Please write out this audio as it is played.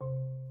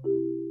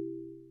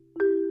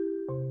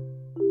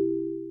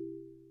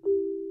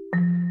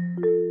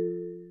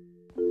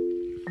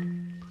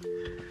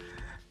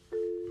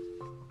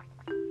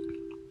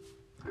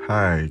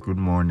Hi, good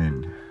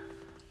morning.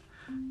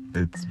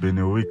 It's been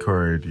a week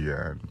already,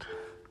 and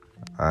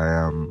I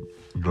am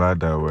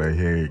glad that we're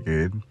here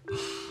again,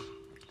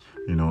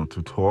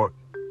 to talk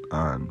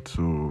and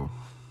to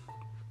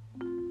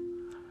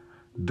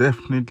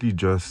definitely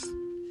just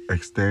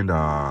extend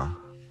or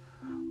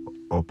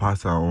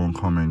pass our own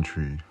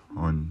commentary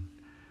on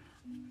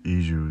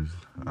issues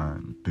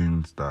and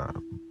things that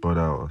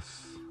bother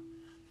us.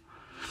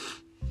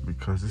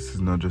 Because this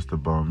is not just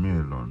about me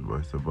alone,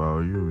 but it's about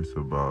you, it's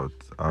about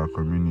our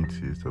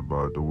community, it's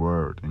about the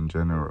world in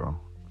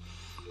general.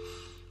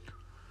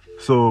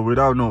 So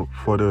without no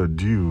further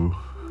ado,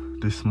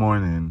 this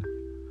morning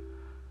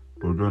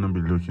we're going to be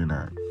looking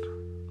at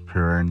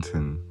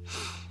parenting.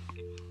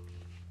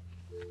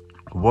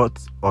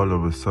 What all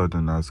of a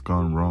sudden has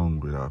gone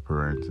wrong with our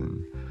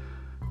parenting?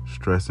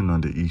 Stressing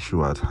on the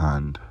issue at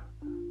hand,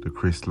 the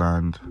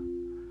Chrisland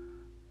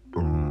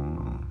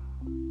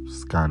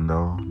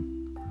scandal,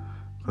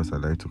 because I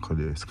like to call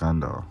it a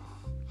scandal.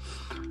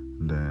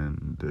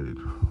 Then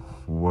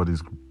what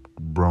is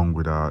wrong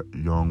with our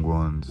young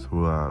ones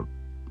who are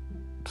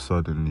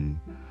suddenly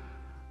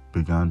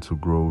began to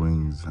grow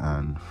wings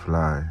and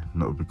fly,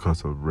 not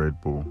because of Red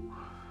Bull.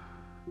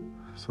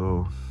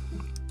 So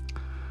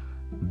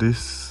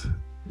this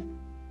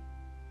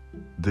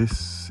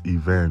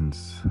event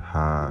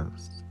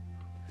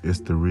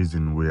is the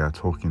reason we are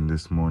talking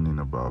this morning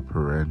about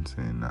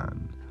parenting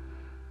and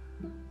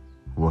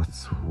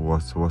what's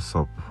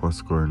up,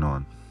 what's going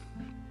on.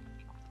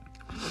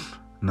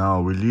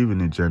 Now we live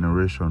in a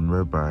generation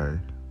whereby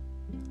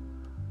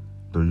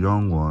the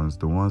young ones,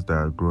 the ones that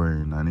are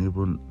growing, and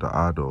even the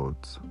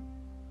adults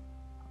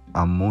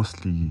are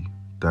mostly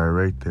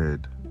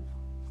directed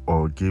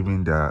or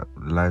given their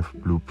life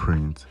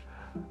blueprint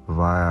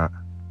via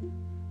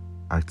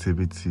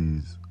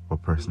activities or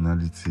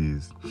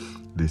personalities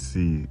they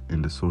see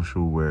in the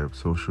social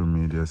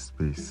media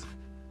space.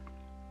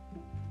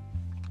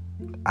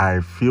 I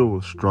feel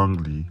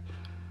strongly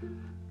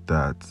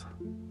that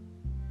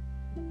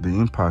the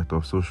impact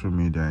of social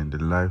media in the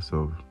lives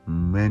of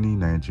many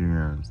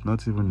Nigerians,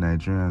 not even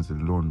Nigerians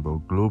alone,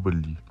 but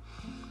globally,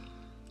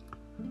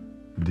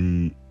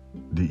 the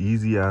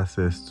easy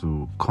access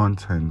to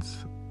content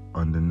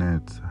on the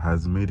net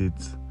has made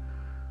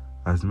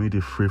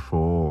it free for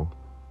all,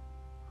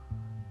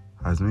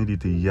 has made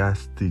it a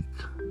yardstick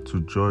to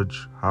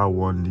judge how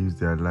one lives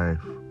their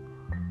life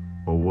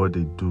or what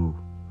they do.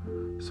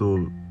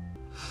 So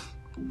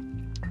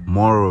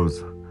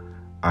morals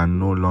are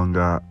no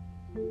longer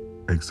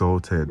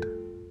exalted.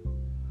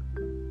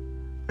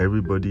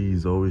 Everybody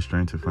is always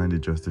trying to find a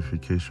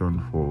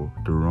justification for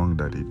the wrong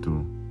that they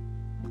do.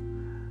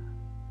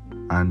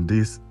 And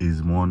this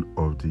is one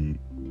of the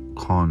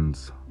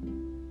cons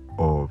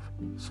of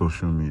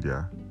social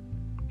media.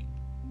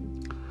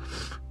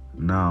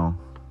 Now,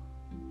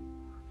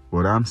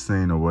 what I'm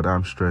saying or what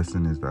I'm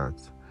stressing is that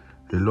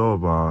a lot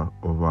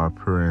of our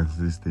parents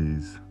these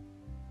days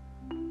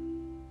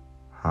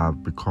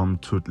have become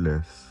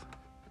toothless.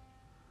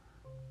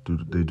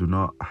 They do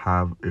not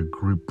have a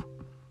grip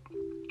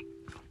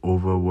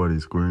over what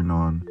is going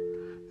on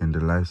in the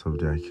lives of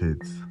their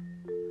kids.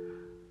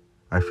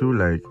 I feel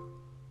like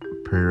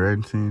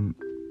parenting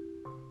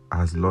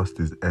has lost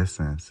its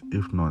essence,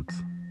 if not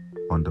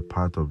on the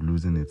path of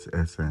losing its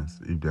essence,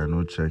 if there are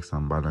no checks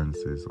and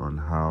balances on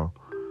how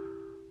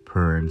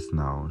parents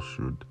now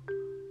should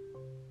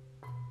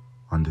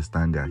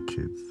understand their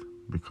kids.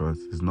 Because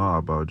it's not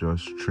about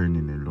just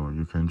training alone.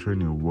 You can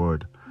train a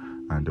word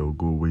and they'll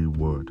go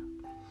wayward.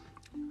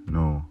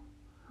 No,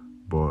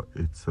 but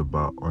it's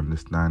about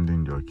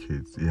understanding your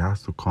kids. It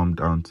has to come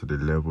down to the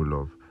level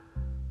of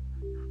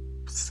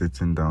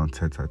sitting down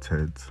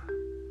tete-a-tete,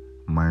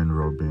 mind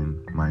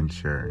rubbing, mind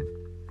sharing.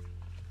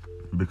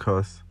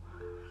 Because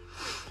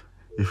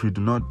if you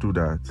do not do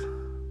that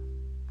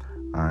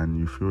and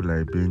you feel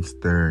like being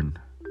stern,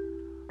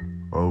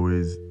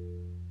 always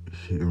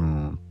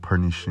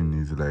punishing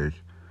is like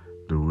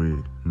the way,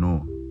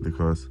 no,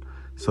 because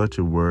such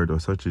a word or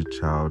such a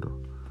child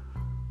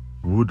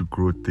would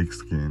grow thick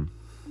skin,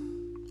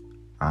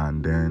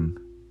 and then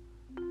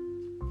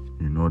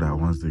you know that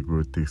once they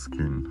grow thick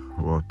skin,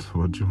 what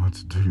do you want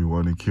to do? You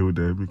want to kill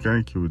them? You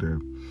can't kill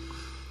them.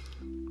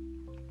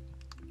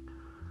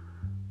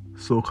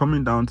 So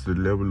coming down to the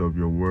level of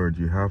your word,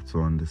 you have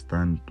to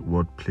understand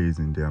what plays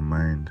in their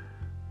mind.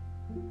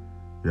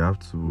 You have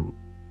to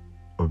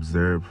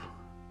observe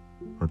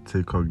or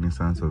take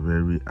cognizance of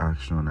every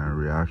action and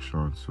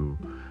reaction to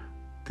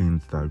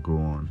things that go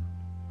on.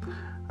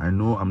 I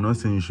know I'm not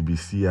saying you should be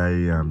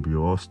CIA and be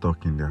all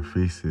stuck in their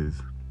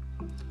faces,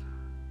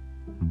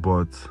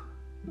 but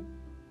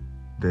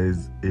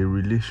there's a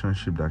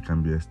relationship that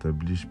can be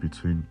established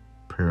between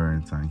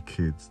parents and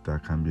kids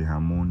that can be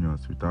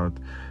harmonious without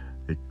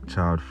a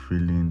child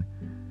feeling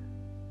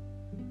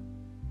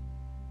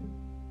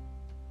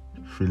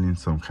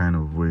some kind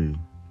of way,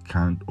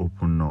 can't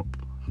open up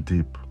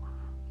deep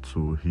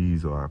to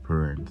his or her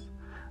parents.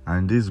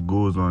 And this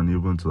goes on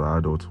even to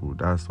adulthood.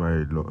 That's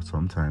why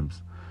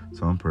sometimes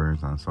some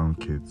parents and some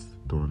kids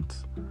don't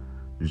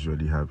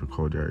usually have a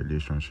cordial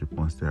relationship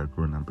once they are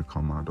grown and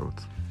become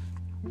adults.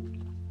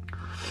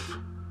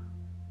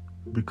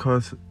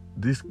 Because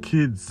these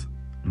kids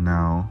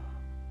now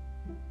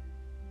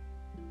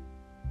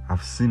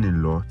have seen a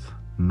lot,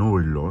 know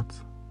a lot,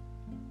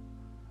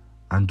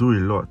 and do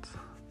a lot.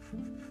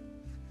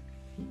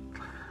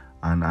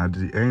 And at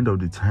the end of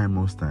the time,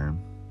 most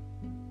time,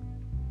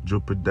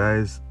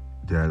 jeopardize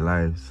their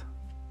lives.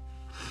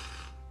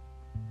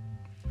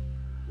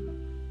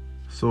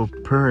 So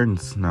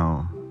parents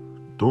now,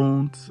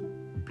 don't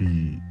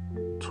be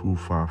too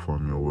far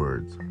from your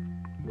words.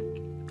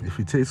 If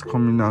it takes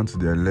coming down to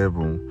their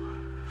level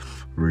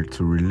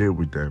to relate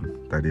with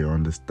them, that they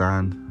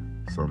understand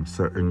some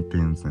certain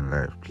things in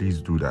life,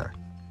 please do that.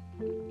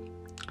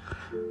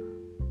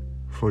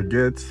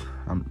 Forget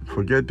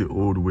the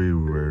old way we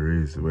were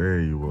raised, where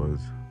it was,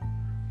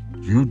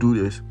 you do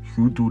this,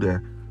 you do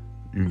that,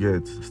 you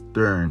get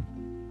stern.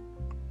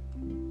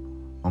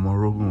 I'm a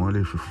rogan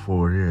only for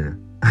 4 years.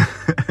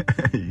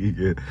 You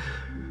get,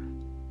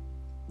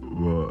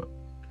 well,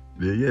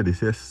 they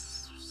say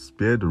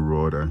spare the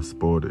rod and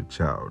spoil the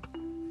child.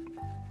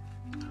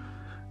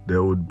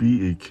 There would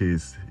be a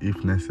case,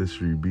 if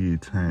necessary, be a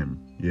time,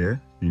 you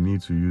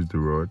need to use the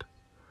rod,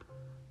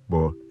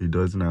 but it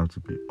doesn't have to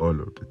be all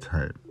of the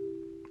time.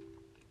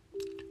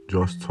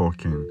 Just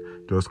talking,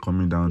 just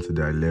coming down to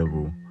their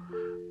level,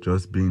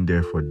 just being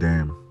there for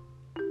them.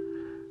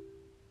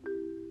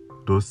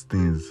 Those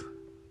things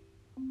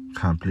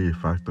can play a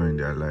factor in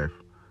their life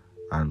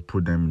and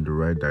put them in the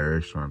right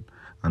direction.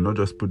 And not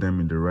just put them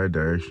in the right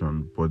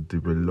direction, but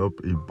develop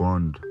a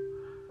bond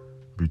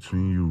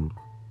between you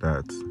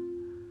that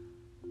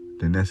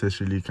they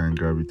necessarily can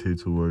gravitate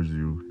towards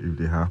you if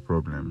they have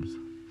problems.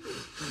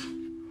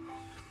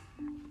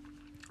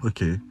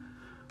 Okay,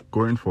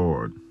 going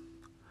forward.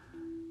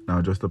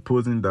 Now, just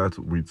opposing that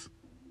with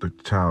the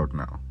child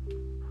now.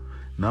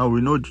 Now,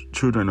 we know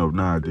children of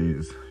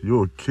nowadays,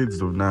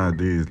 kids of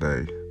nowadays,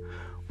 like,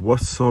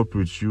 what's up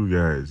with you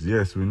guys?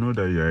 Yes, we know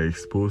that you are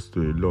exposed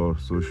to a lot of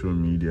social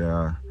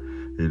media,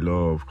 a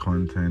lot of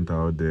content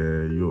out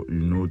there. You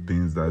know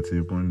things that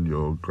even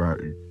your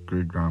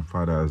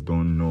great-grandfathers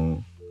don't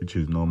know, which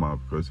is normal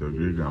because your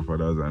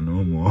great-grandfathers are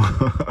no more.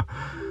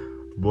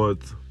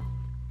 But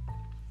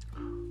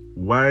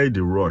why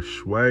the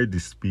rush? Why the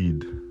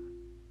speed?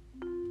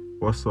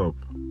 What's up?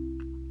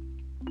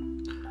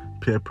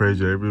 Peer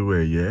pressure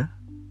everywhere, yeah?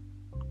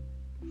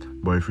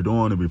 But if you don't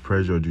want to be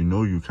pressured, you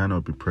know you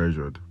cannot be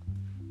pressured.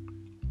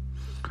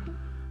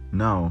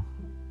 Now,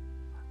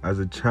 as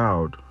a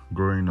child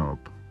growing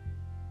up,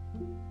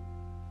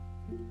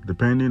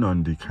 depending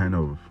on the kind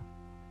of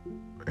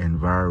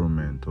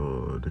environment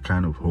or the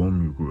kind of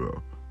home you grew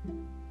up,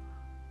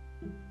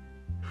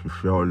 if you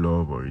felt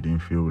love or you didn't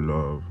feel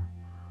love,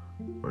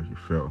 or you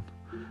felt,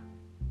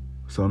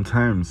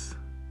 sometimes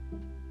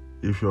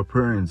if your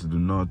parents do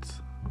not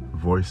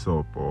voice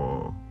up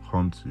or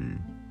come to you,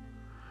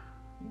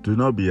 do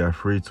not be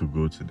afraid to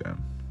go to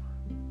them,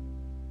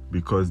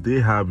 because they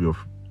have your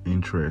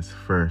interest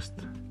first.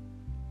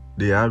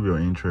 They have your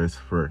interest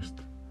first,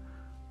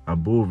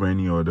 above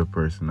any other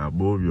person,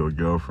 above your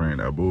girlfriend,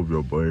 above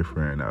your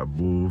boyfriend,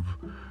 above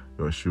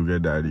your sugar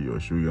daddy, your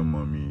sugar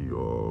mommy,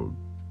 your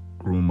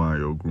groomer,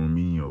 your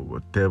groomie, or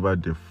whatever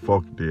the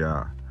fuck they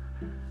are.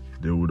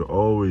 They would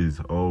always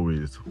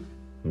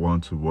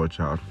want to watch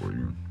out for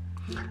you.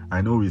 I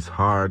know it's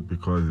hard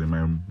because they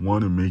might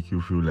want to make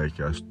you feel like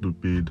you're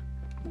stupid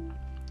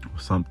or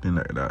something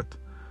like that.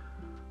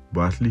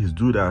 But at least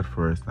do that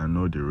first and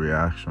know the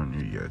reaction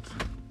you get.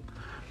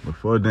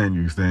 Before then,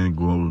 you then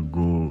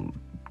go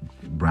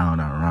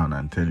round and round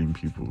and telling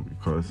people,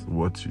 because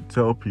what you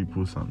tell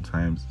people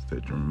sometimes is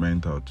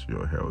detrimental to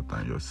your health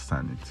and your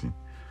sanity.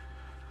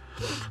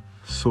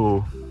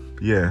 So,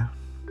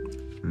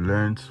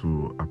 learn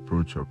to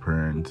approach your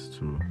parents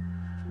too.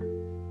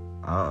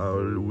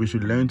 We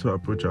should learn to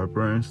approach our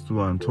parents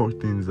too and talk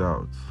things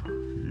out.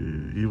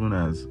 Even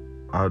as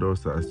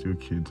adults are still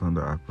kids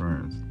under our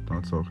parents,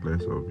 don't talk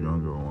less of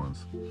younger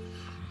ones.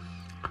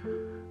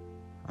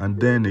 And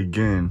then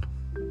again,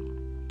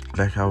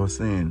 like I was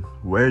saying,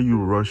 where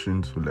you rush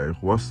into, like,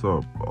 what's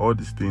up, all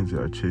these things you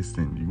are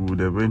chasing, you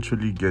would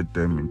eventually get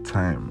them in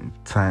time.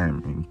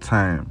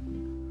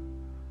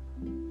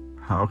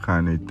 How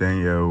can a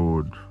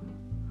 10-year-old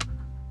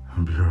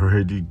be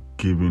already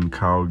giving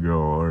cowgirl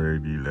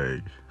already,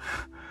 like,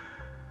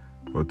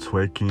 or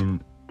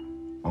twerking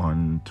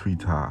on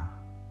Twitter,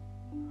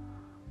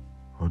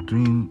 or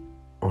doing,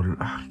 or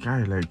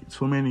guy, like,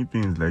 so many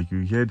things, like, you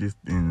hear these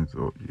things,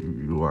 or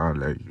you are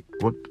like,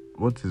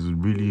 what is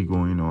really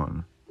going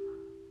on?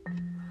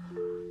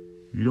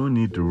 You don't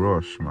need to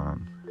rush,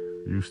 man.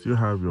 You still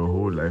have your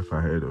whole life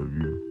ahead of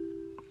you.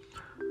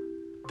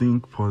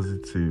 Think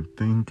positive,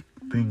 think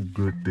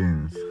good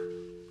things,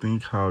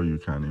 think how you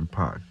can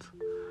impact,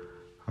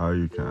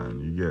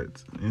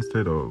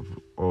 instead of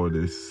all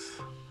this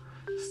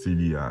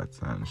silly arts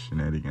and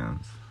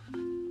shenanigans.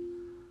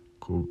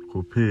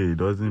 It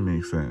doesn't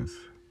make sense,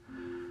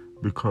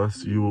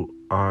 because you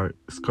are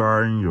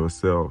scarring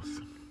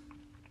yourselves.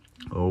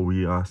 or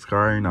we are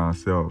scarring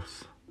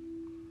ourselves.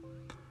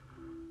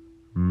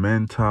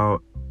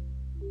 Mental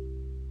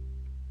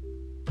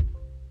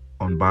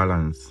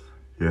unbalance,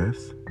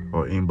 yes,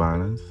 or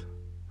imbalance,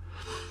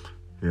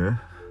 yeah.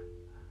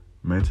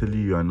 Mentally,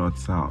 you are not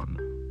sound.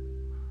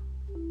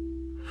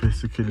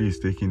 Physically, it's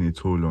taking a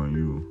toll on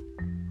you,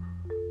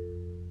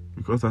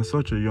 because at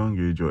such a young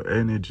age, your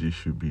energy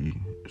should be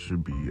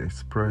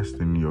expressed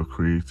in your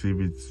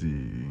creativity,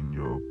 in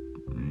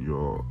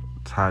your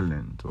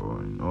talent, or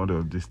in all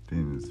of these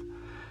things.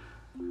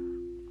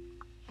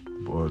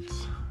 But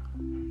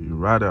you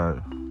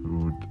rather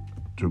would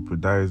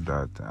jeopardize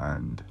that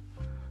and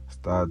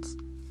start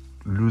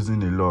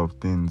losing a lot of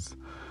things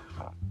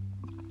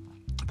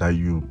that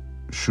you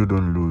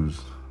shouldn't lose.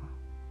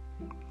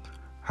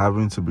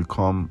 Having to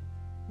become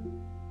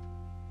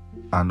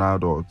an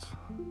adult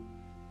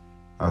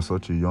at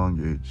such a young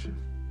age,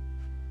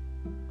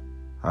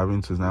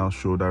 having to now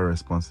shoulder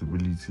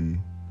responsibility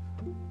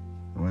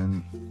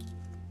when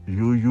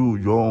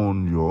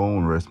your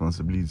own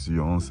responsibility,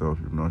 your own self,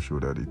 you've not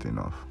shouldered it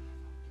enough.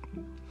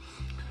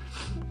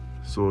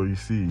 So you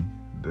see,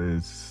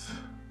 there's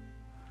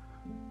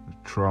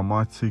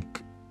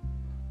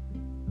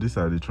these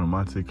are the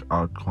traumatic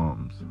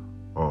outcomes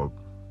of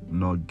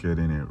not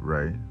getting it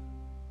right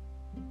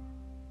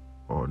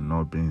or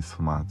not being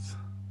smart.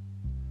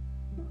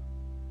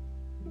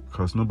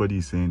 Because nobody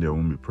is saying there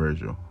won't be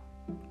pressure.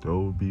 There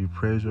will be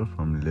pressure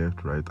from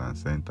left, right, and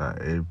center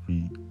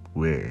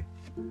everywhere.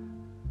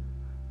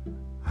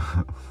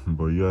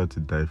 But you have to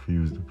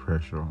diffuse the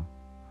pressure,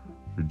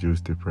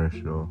 reduce the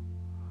pressure,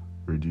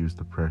 reduce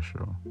the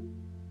pressure,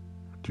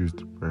 reduce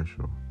the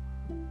pressure.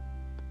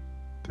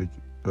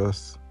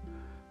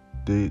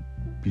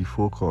 Be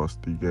focused,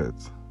 you get.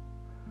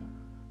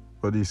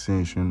 What he's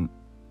saying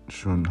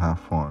shouldn't have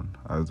fun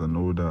as an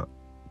older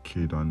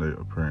kid under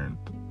your parent.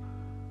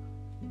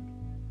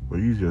 But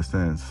use your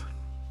sense.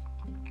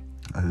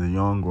 As a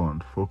young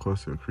one,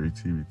 focus your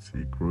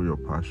creativity, grow your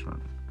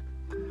passion.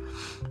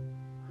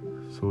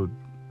 So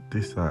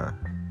these are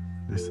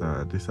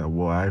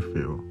what I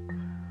feel.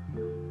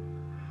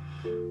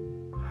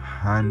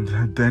 And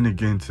then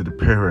again to the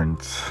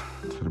parents,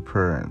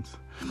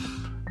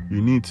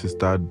 you need to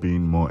start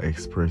being more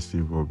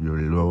expressive of your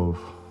love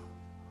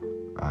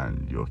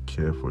and your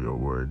care for your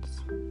words,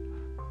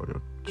 for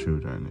your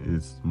children.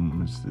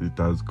 It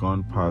has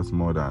gone past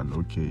more than,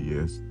 okay,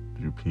 yes,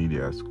 you pay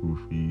their school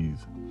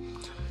fees,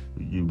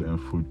 you give them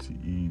food to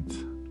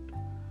eat,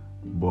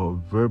 but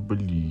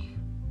verbally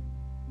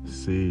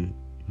say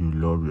you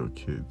love your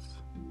kids.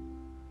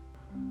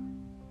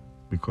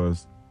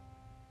 Because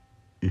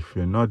if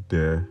you're not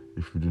there,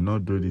 if you do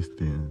not do these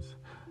things,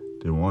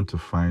 they want to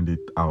find it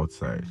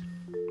outside.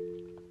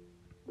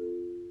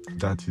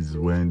 That is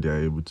when they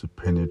are able to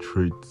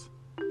penetrate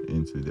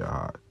into their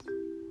heart.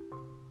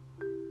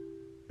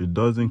 It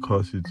doesn't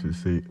cost you to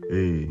say,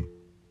 hey,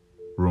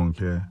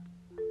 Ronke,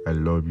 I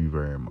love you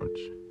very much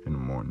in the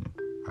morning,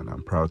 and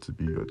I'm proud to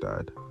be your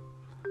dad.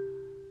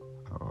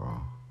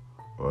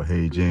 Or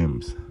hey,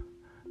 James,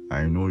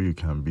 I know you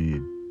can be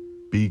a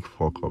big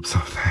fuck up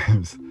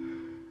sometimes,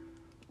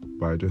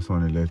 but I just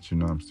want to let you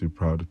know I'm still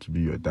proud to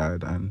be your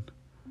dad, and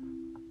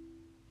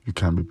you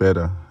can be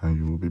better, and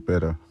you will be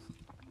better.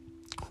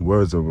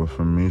 Words of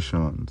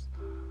affirmations,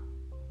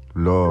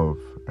 love,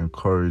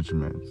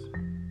 encouragement,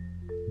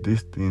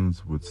 these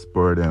things would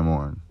spur them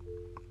on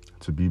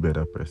to be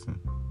better person.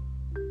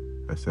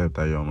 Except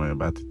that you're more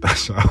about to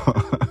dash out,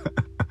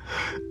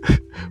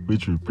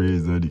 which we pray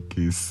is not the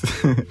case.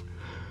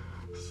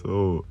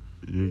 So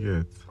you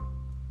get,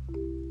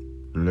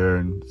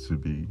 learn to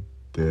be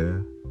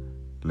there,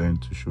 learn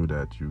to show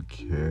that you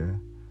care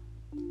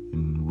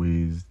in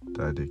ways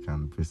that they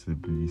can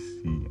visibly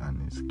see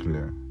and it's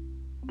clear.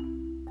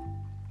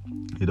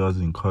 It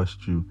doesn't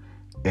cost you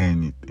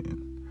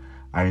anything.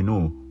 I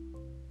know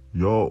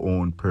your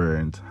own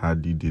parents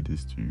hardly did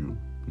this to you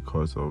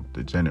because of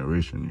the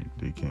generation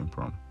they came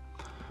from.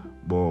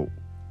 But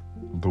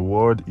the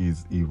world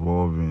is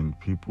evolving.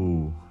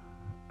 People,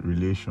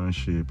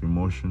 relationship,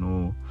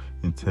 emotional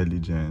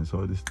intelligence,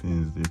 all these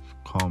things, they've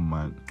come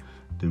and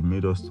they've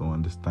made us to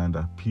understand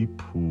that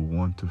people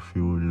want to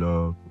feel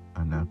loved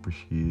and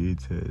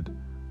appreciated.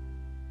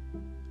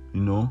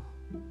 You know,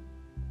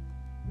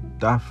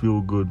 that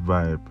feel good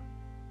vibe,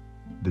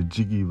 the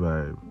jiggy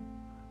vibe,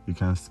 you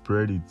can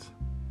spread it,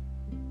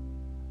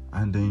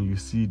 and then you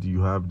see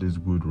you have this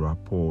good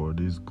rapport,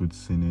 this good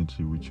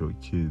synergy with your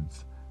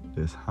kids.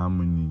 There's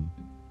harmony.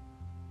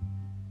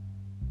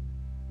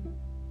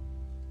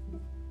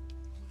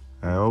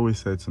 I always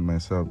said to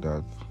myself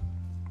that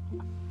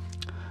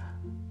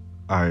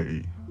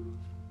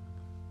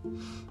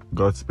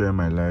God spare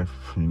my life,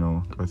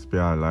 God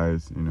spare our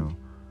lives,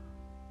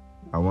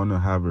 I want to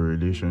have a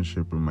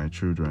relationship with my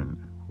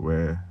children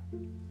where,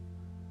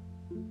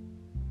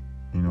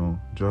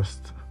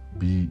 just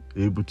be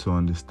able to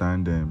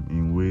understand them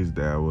in ways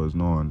that I was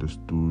not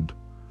understood,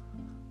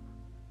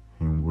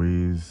 in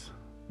ways,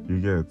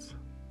 you get,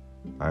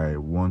 I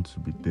want to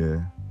be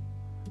there.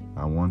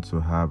 I want to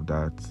have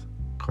that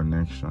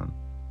connection.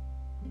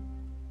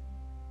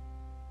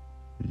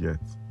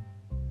 Yet,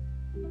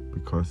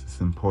 because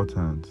it's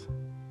important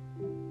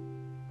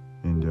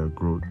in their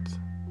growth,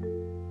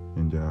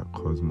 in their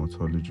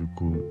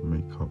cosmetological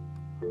makeup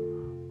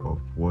of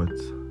what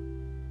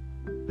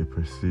they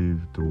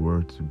perceive the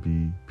world to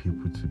be,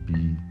 people to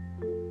be,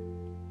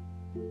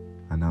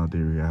 and how they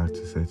react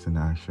to certain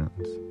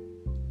actions.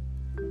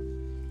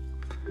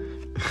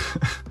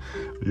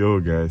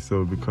 Yo guys,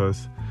 so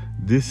because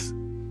these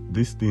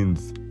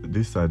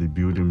are the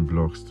building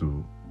blocks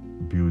to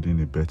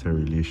building a better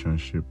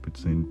relationship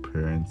between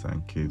parents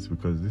and kids,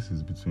 because this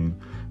is between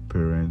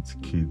parents,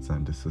 kids,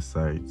 and the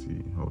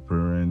society, or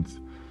parents,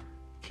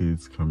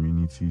 kids,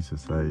 community,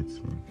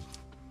 society.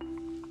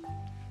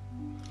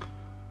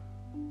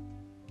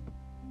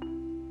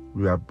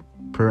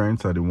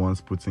 Parents are the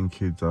ones putting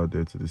kids out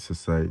there to the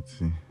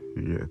society,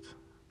 you get,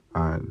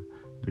 and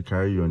they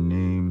carry your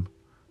name,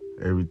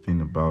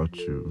 everything about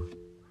you.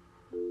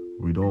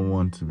 We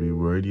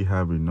already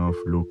have enough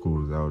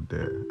locals out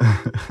there.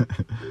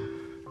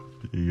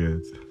 You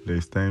get,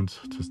 there's time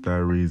to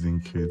start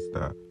raising kids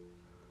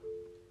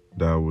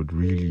that would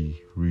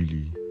really,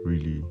 really,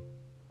 really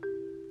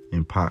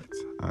impact,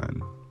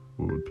 and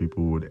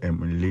people would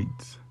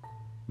emulate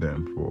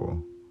them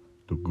for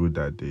the good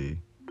that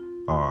they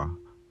are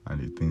and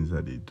the things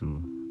that they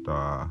do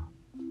that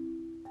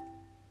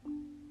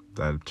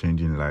are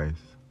changing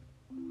lives.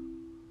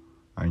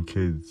 And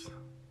kids,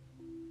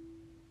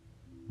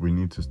 we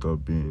need to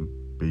stop being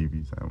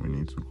babies and we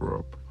need to grow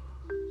up.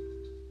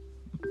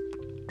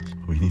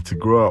 We need to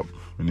grow up.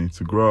 We need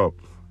to grow up.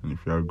 And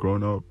if you are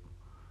grown up,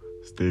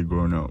 stay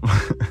grown up.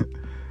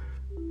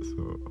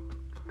 So,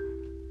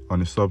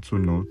 on a subtle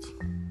note,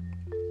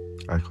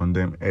 I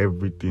condemn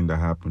everything that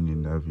happened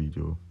in that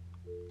video.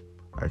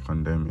 I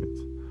condemn it.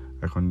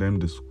 I condemn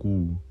the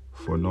school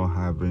for not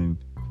having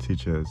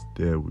teachers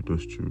there with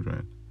those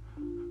children.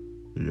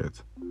 You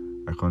get?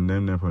 I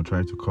condemn them for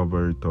trying to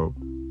cover it up.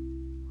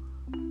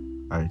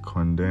 I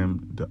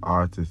condemn the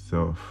art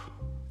itself.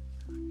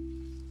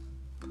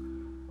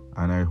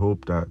 And I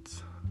hope that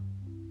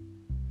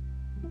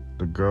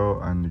the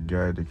girl and the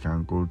guy, they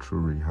can go through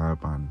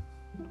rehab, and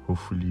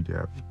hopefully they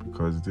have,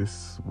 because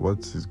what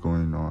is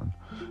going on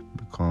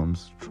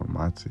becomes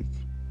traumatic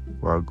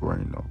while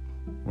growing up,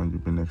 when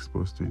you've been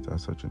exposed to it at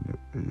such a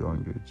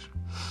young age.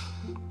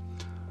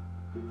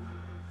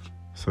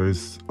 So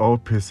it's all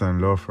peace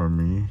and love from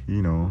me,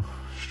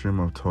 stream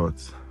of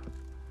thoughts.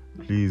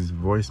 Please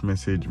voice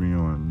message me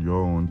on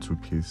your own 2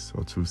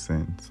 or 2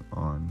 cents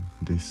on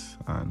this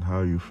and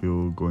how you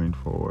feel going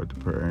forward.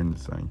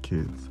 Parents and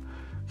kids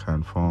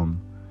can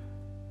form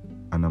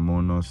an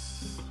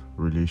harmonious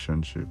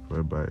relationship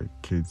whereby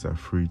kids are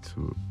free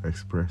to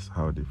express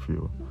how they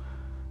feel,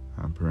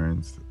 and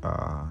parents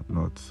are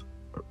not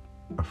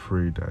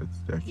afraid that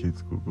their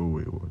kids could go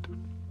wayward.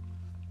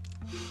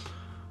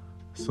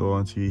 So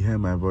until you hear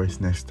my voice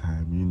next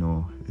time,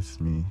 it's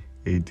me,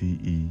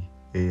 ADEASH,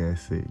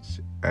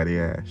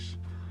 Ariash,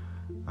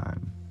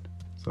 and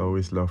it's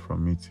always love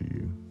from me to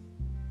you.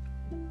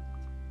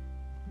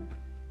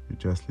 You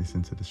just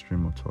listen to the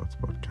Stream of Thoughts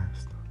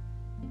podcast.